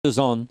is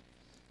on.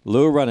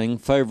 Lure running,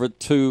 favourite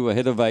 2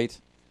 ahead of 8.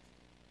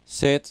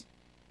 Set.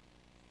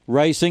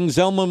 Racing.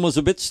 Zelman was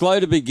a bit slow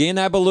to begin.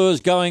 Abelure's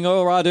going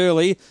all right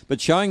early, but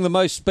showing the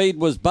most speed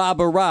was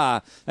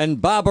Barbara. And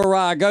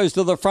Barbara goes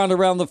to the front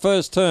around the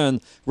first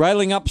turn.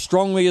 Railing up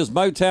strongly is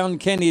Motown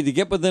Kenny to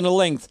get within a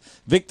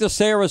length. Victor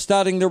Sarah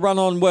starting to run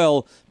on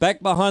well.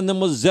 Back behind them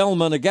was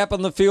Zelman. A gap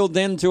in the field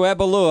then to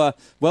Abelure.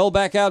 Well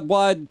back out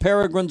wide,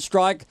 Peregrine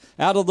Strike.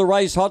 Out of the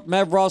race, Hot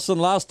Mavros. And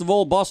last of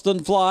all,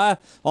 Boston Flyer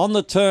on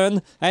the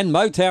turn. And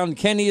Motown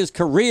Kenny is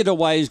careered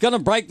away. He's going to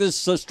break this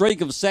streak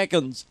of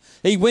seconds.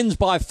 He wins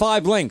by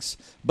 5 lengths.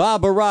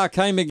 Barbara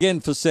came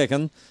again for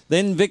second.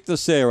 Then Victor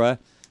Sarah.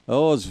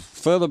 Oh, it's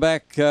further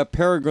back,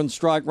 Peregrine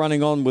Strike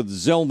running on with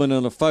Zelman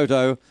in a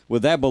photo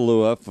with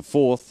Abelure for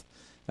 4th.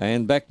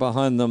 And back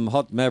behind them,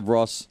 Hot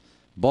Mavros,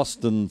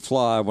 Boston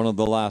Flyer, one of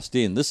the last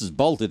in. This is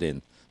bolted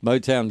in.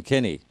 Motown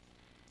Kenny.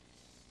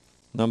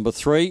 Number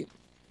 3.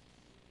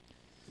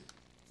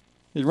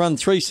 He'd run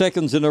 3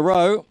 seconds in a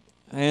row.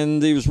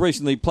 And he was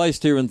recently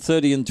placed here in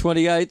 30 and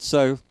 28,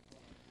 so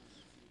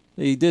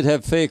he did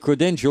have fair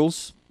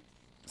credentials.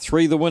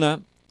 3 the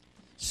winner.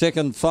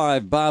 Second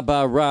 5,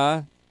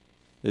 Barbara.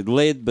 It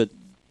led but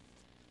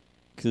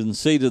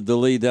conceded the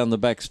lead down the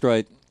back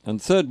straight. And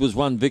third was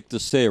 1 Victor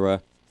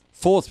Sarah.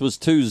 4th was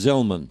 2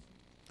 Zelman.